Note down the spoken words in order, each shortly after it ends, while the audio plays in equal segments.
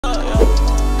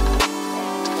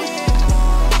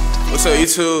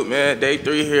What's up, YouTube, man? Day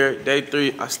 3 here. Day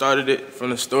 3. I started it from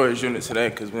the storage unit today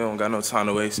because we don't got no time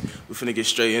to waste. We finna get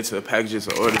straight into the packages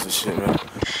and orders and shit, man.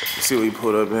 Let's see what we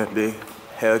pulled up in. Big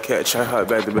Hellcat Tri-Hot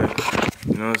back to back.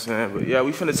 You know what I'm saying? But yeah,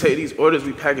 we finna take these orders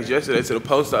we packaged yesterday to the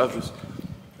post office.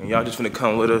 And y'all just finna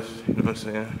come with us. You know what I'm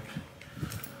saying?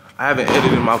 I haven't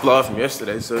edited my vlog from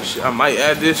yesterday, so shit, I might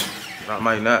add this, or I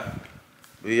might not.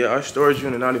 But yeah, our storage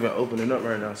unit not even opening up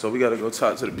right now, so we gotta go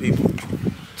talk to the people.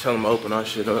 Tell them to open our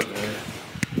shit up, man.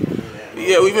 But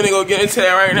yeah, we finna go get into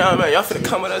that right now, man. Y'all finna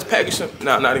come with us package some,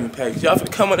 nah, not even package. Y'all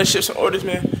finna come with us ship some orders,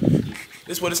 man.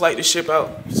 This is what it's like to ship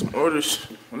out some orders.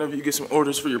 Whenever you get some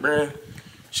orders for your brand,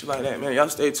 shit like that, man. Y'all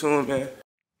stay tuned, man.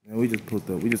 Man, we just pulled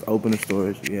up. We just opened the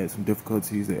storage. We had some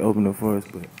difficulties. They opened it for us,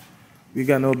 but we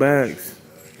got no bags.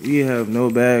 We have no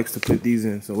bags to put these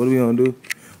in. So what are we gonna do?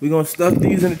 We gonna stuff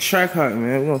these in the Tri-Hot,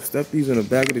 man. We gonna stuff these in the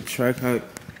back of the Tri-Hot.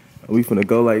 We finna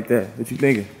go like that. What you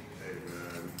thinking? Hey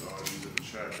man, all these in the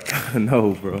Tri-Hot.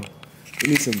 No, bro.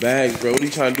 We need some bags, bro. What are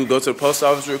you trying to do? Go to the post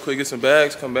office real quick, get some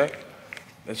bags, come back?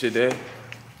 That shit dead?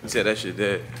 You said that shit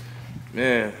dead.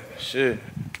 Man, shit.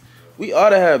 We ought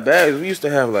to have bags. We used to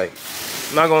have like,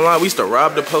 I'm not gonna lie, we used to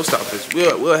rob the post office.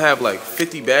 We'll have like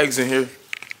 50 bags in here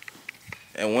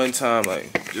at one time,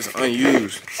 like just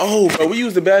unused. Oh, bro, we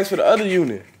used the bags for the other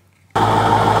unit.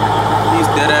 He's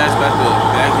dead ass about to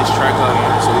bag his Tri-Hot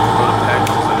in so we can go to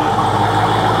packages.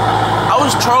 I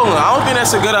was trolling. I don't think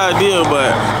that's a good idea,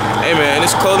 but hey man,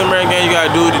 this clothing brand game, you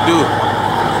gotta do what it do.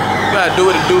 You gotta do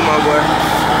what it do, my boy.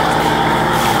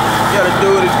 You gotta do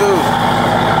what it do.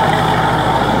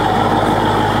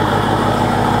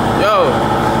 Yo.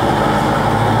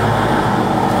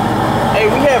 Hey,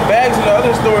 we have bags in the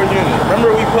other storage unit.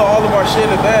 Remember we put all of our shit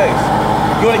in the bags.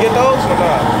 You wanna get those or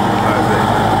not?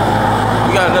 Alright,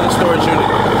 we got another storage unit.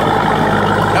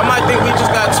 Y'all might think we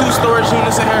just got 2 storage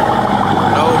units in here.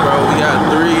 No, bro, we got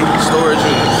 3 storage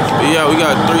units. But yeah, we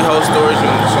got 3 whole storage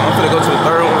units. So I'm finna go to the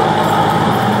 3rd one.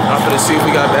 I'm finna see if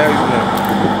we got bags in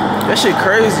there. That shit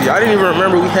crazy. I didn't even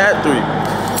remember we had 3.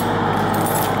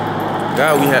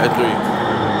 God, we had 3.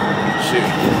 Shit.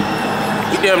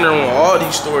 We damn near want all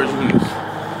these storage units.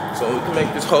 So we can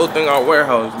make this whole thing our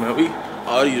warehouse, man. We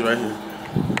all these right here.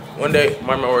 One day,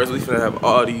 my warehouse, we finna have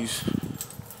all these.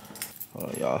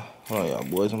 Hold on, y'all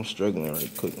boys, I'm struggling right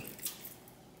quick.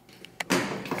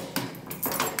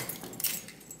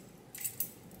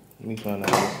 Let me find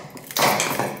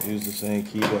out. Use the same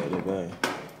key back to back.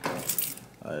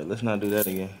 All right, let's not do that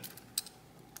again.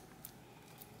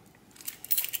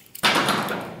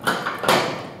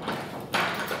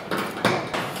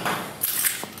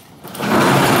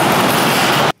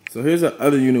 So here's the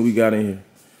other unit we got in here.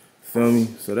 Feel me?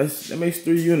 So that makes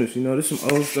 3 units. You know, there's some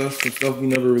old stuff, some stuff we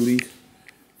never released.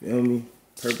 Feel me?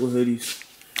 Purple hoodies.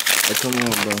 Like, come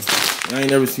on, bro. I ain't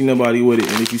never seen nobody with it.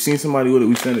 And if you seen somebody with it,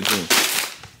 we send it to them.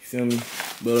 You feel me?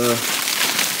 But,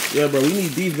 yeah, bro, we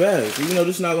need these bags. Even though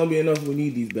this is not going to be enough, we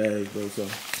need these bags, bro. So,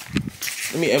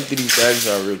 let me empty these bags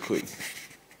out real quick.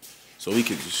 So we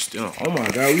can just, you know, oh my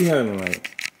God,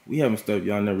 we having stuff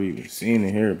y'all never even seen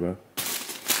in here, bro.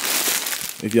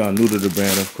 If y'all new to the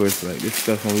brand, of course, like this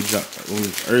stuff when we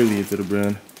was early into the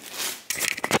brand.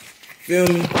 Feel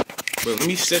me? But let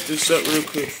me set this up real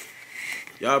quick.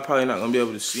 Y'all probably not gonna be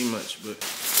able to see much, but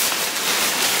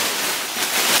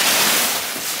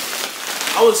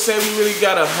I would say we really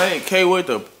got 100K worth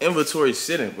of inventory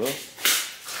sitting, bro.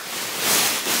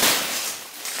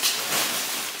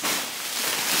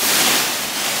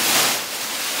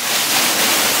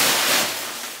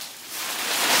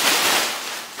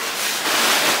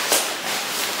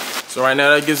 So right now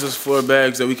that gives us 4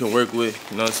 bags that we can work with,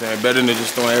 you know what I'm saying? Better than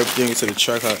just throwing everything into the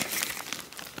Tri-Hot.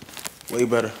 Way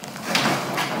better.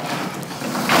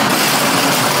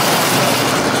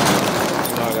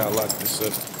 Now I gotta lock this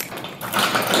up.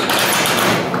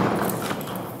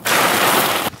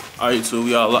 Alright, so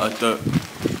we all locked up.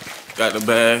 Got the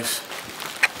bags.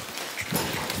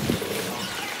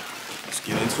 Let's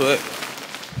get into it.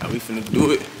 Now we finna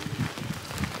do it.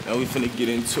 Now we finna get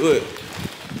into it.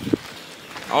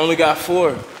 I only got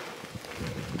 4.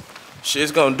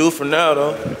 Shit's gonna do for now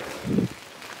though.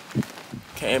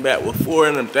 Came back with 4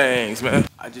 of them things, man.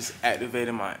 I just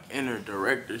activated my inner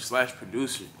director /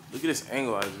 producer. Look at this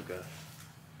angle I just got.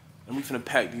 And we finna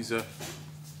pack these up.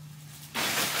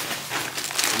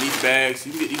 And these bags,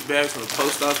 you can get these bags from the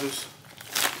post office.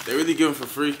 They really give them for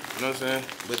free, you know what I'm saying?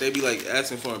 But they be like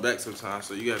asking for them back sometimes,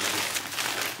 so you gotta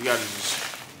just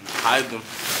hide them,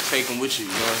 take them with you,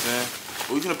 you know what I'm saying?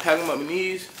 But we gonna pack them up in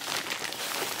these.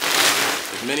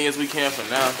 As many as we can for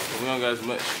now, but we don't got as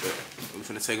much. But we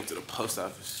finna take them to the post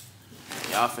office.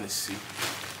 Y'all finna see.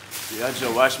 Y'all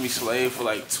just watch me slave for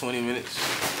like 20 minutes.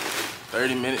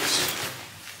 30 minutes.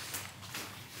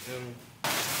 I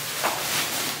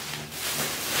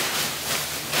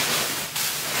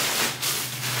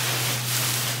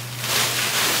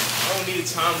don't need a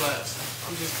time lapse.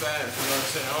 I'm just fast, you know what I'm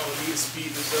saying? I don't need to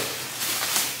speed this up.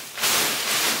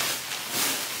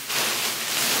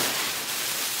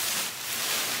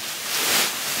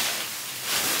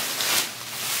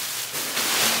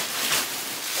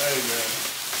 Hey man.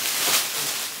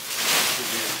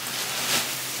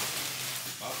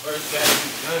 My first guy is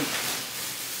done.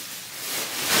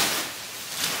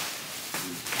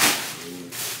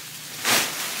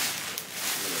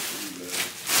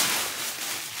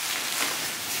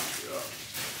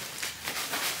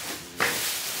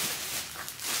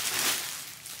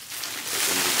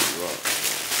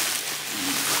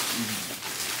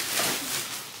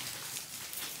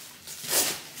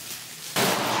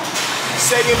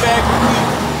 Second bag complete.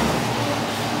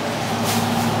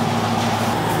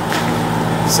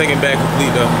 Second bag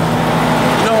complete though.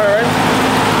 You know her, right?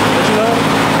 Don't you know her?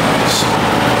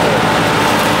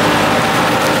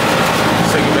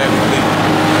 Second bag complete.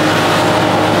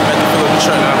 I have to fill up the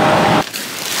truck now.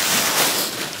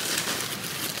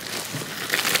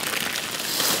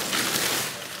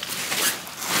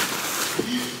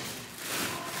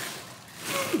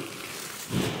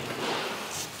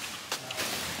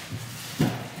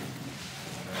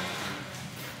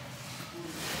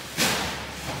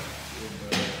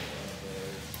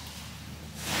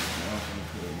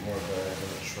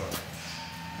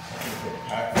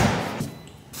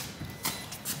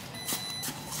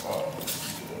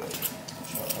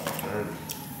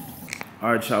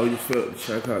 Alright, y'all, we just filled the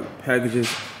check out the packages.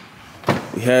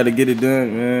 We had to get it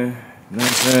done, man. You know what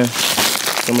I'm saying?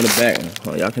 Some of the back,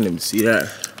 oh, y'all can't even see that.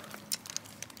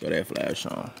 Got that flash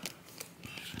on.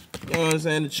 You know what I'm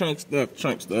saying? The trunk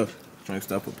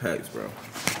stuff with packs, bro.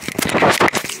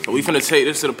 So we finna take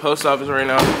this to the post office right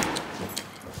now.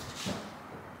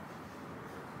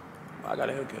 I got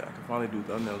a haircut. I can finally do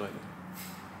thumbnails like that.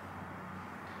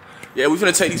 Yeah, we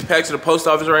finna take these packs to the post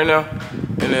office right now.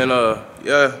 And then,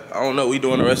 yeah, I don't know what we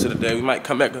doing the rest of the day. We might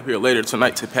come back up here later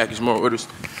tonight to package more orders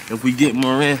if we get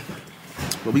more in.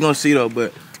 But we gonna see though,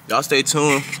 but y'all stay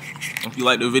tuned. If you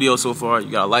like the video so far, you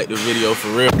gotta like the video for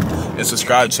real. And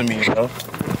subscribe to me, you know.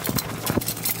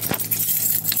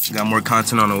 We got more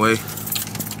content on the way.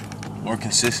 More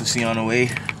consistency on the way. You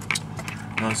know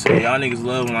what I'm saying? Y'all niggas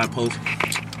love when I post.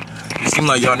 It seems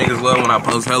like y'all niggas love when I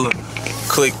post hella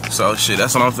click. So shit,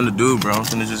 that's what I'm finna do, bro. I'm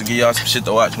finna just give y'all some shit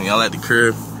to watch when y'all at the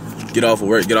crib. Get off of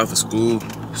work, get off of school,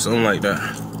 something like that.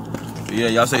 But yeah,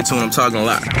 y'all stay tuned, I'm talking a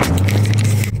lot.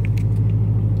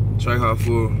 Track how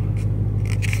full.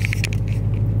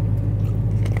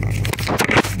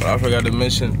 But I forgot to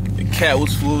mention, the cat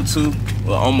was full too.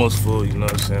 Well, almost full, you know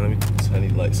what I'm saying? Let me turn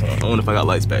these lights on. I don't know if I got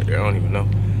lights back there, I don't even know.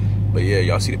 But yeah,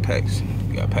 y'all see the packs.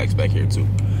 We got packs back here too.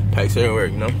 Packs everywhere,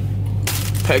 you know?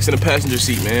 Packs in the passenger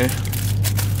seat, man.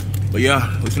 But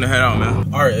yeah, we finna head out,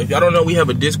 man. All right, if y'all don't know, we have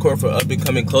a Discord for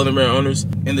up-and-coming clothing brand owners.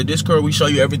 In the Discord, we show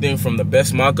you everything from the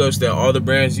best mock-ups that all the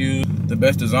brands use, the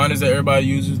best designers that everybody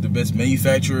uses, the best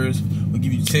manufacturers. We'll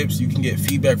give you tips. You can get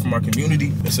feedback from our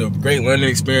community. It's a great learning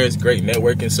experience, great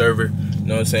networking server. You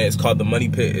know what I'm saying? It's called The Money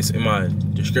Pit. It's in my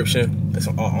description. It's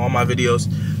on all my videos.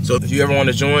 So if you ever want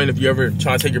to join, if you ever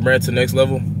trying to take your brand to the next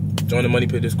level, join the Money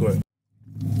Pit Discord.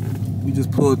 We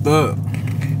just pulled up.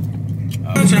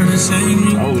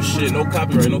 Oh shit, no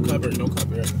copyright, no copyright, no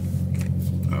copyright.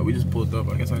 Alright, we just pulled up.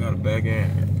 I guess I got a bag in. I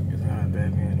guess I got a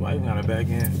bag in. Do I even got a bag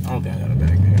in? I don't think I got a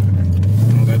bag in. I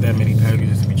don't got that many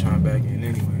packages to be trying to bag in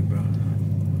anyway, bro.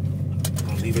 I'm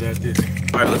gonna leave it at this.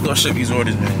 Alright, let's go ship these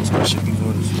orders, man. Let's go ship these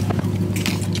orders.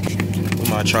 Put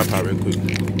my tripod real quick.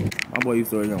 My boy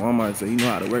used to work at Walmart, so he know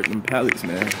how to work them pallets,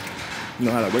 man. You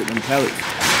know how to work them pallets.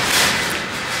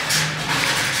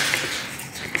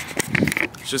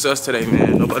 Just us today,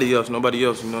 man. Nobody else, you know what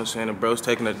I'm saying? The bro's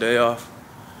taking a day off.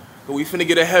 But we finna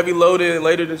get a heavy load in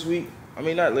later this week. I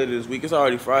mean, not later this week, it's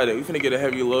already Friday. We finna get a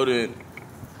heavy load in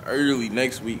early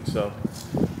next week, so.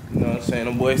 You know what I'm saying?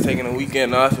 Them boys taking a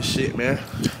weekend off and shit, man.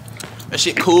 That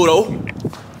shit cool, though.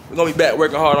 We're gonna be back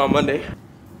working hard on Monday.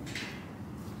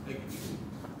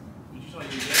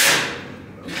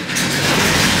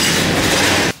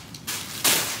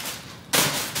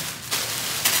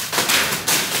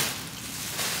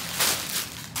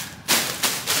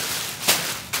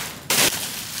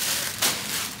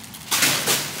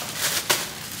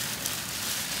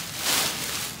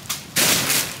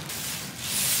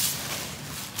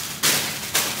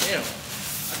 Damn, I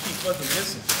keep fucking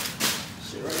missing.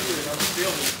 Shit right here, and I'm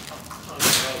still missing.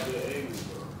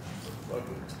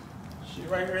 Shit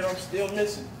right here, and I'm still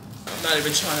missing. I'm not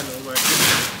even trying to work.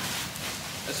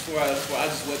 That's 4 out of 4. I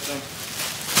just wet them.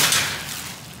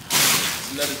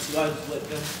 Another 2, I just wet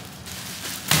them.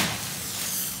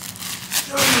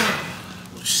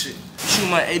 Oh shit. I'm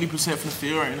shooting like 80% from the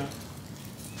field right now.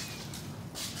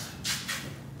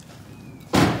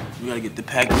 We gotta get the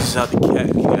packages out the cat.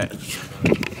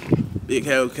 Big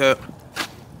Hellcat.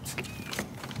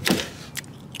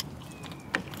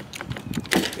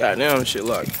 Goddamn, shit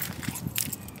locked.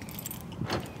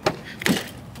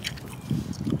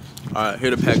 Alright, here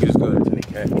the packages go to the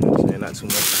cat. You know what I'm saying? Not too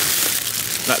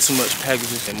much. Not too much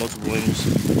packages and multiple windows.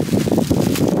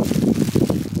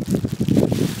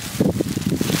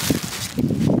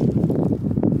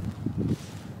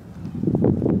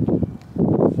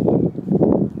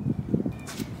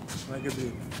 Like a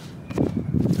big.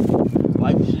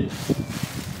 Like shit.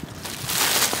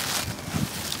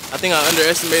 I think I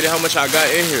underestimated how much I got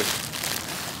in here.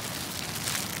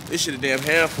 This shit a damn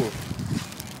handful.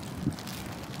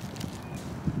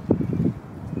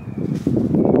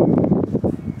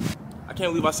 I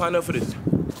can't believe I signed up for this.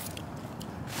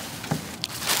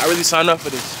 I really signed up for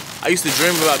this. I used to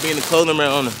dream about being a clothing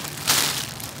brand owner.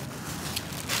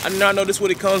 I did not know this is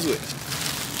what it comes with.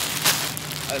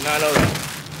 I did not know that.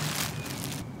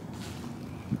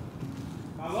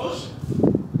 My lotion?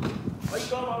 Why you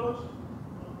throwing my lotion?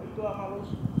 Why you throwing my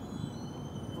lotion?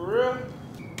 For real?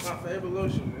 My favorite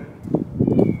lotion, man.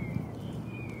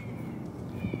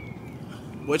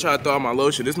 What y'all throw out my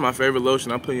lotion? This is my favorite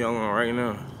lotion. I'm putting y'all on right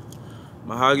now.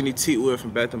 Mahogany Teak Wood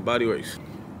from Bath & Body Works.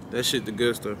 That shit the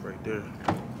good stuff right there.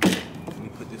 Let me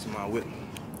put this in my whip.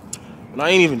 And I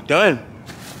ain't even done.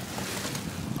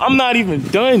 I'm not even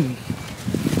done.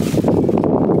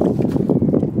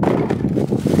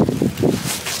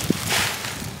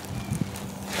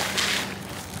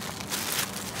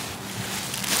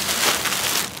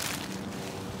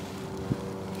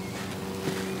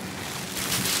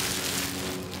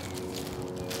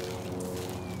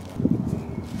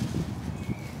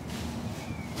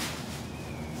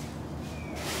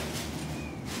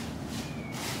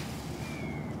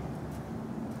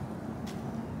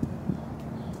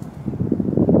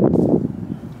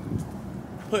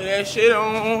 Put that shit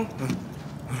on.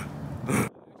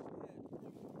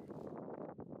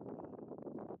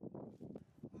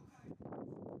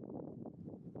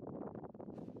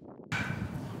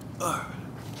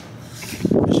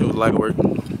 That shit was light work.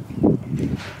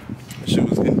 That shit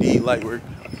was indeed light work.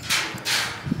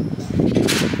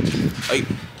 Hey,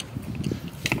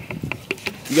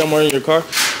 you got more in your car?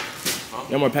 Huh?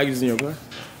 You got more packages in your car?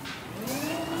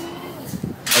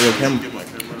 Oh, your camera.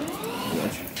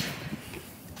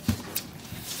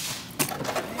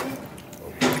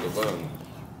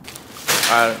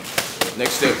 Alright,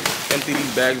 next step, empty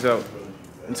these bags out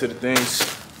into the things.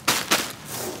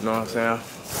 You know what I'm saying?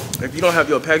 If you don't have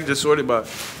your packages sorted by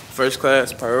first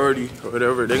class, priority, or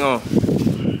whatever, they gonna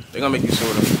make you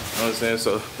sort them. You know what I'm saying?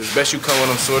 So it's best you come when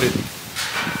I'm sorted.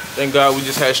 Thank God we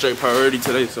just had straight priority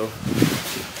today, so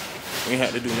we ain't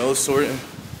had to do no sorting.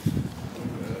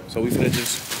 So we finna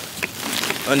just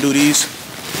undo these,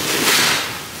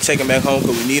 take them back home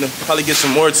because we need them. Probably get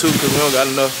some more too because we don't got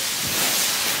enough.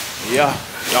 Yeah,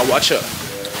 y'all watch up.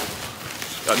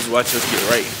 Y'all just watch us get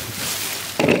right.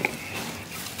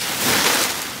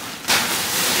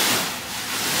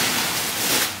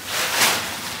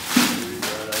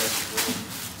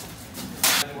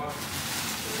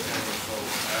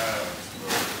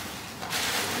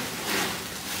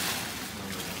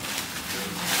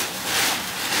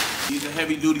 These are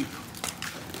heavy duty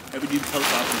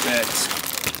post office bags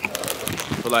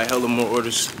for like hella more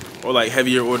orders or like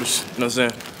heavier orders. You know what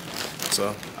I'm saying?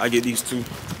 So I get these two.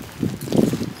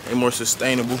 They're more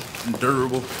sustainable and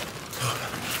durable.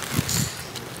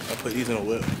 I put these in a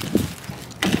whip.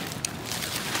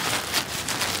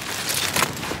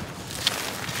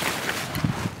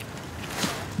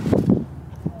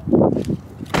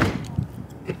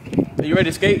 Are you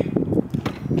ready to skate?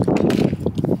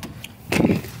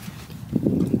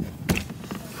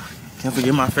 Can't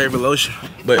forget my favorite lotion.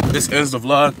 But this ends the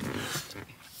vlog.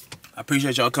 I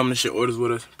appreciate y'all coming to share orders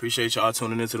with us. Appreciate y'all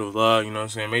tuning into the vlog, you know what I'm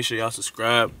saying? Make sure y'all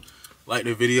subscribe, like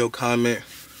the video, comment.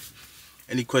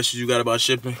 Any questions you got about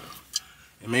shipping.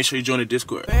 And make sure you join the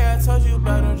Discord. Hey, I told you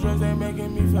about them drugs, they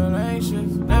making me feel anxious.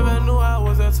 Never knew I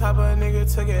was the type of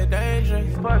nigga to get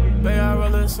dangerous. Babe, I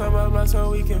roll a summer blunt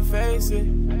so we can face it.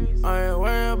 I ain't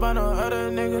worried about no other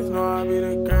niggas, no, I'll be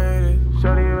the greatest.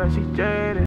 Shorty, but she jaded.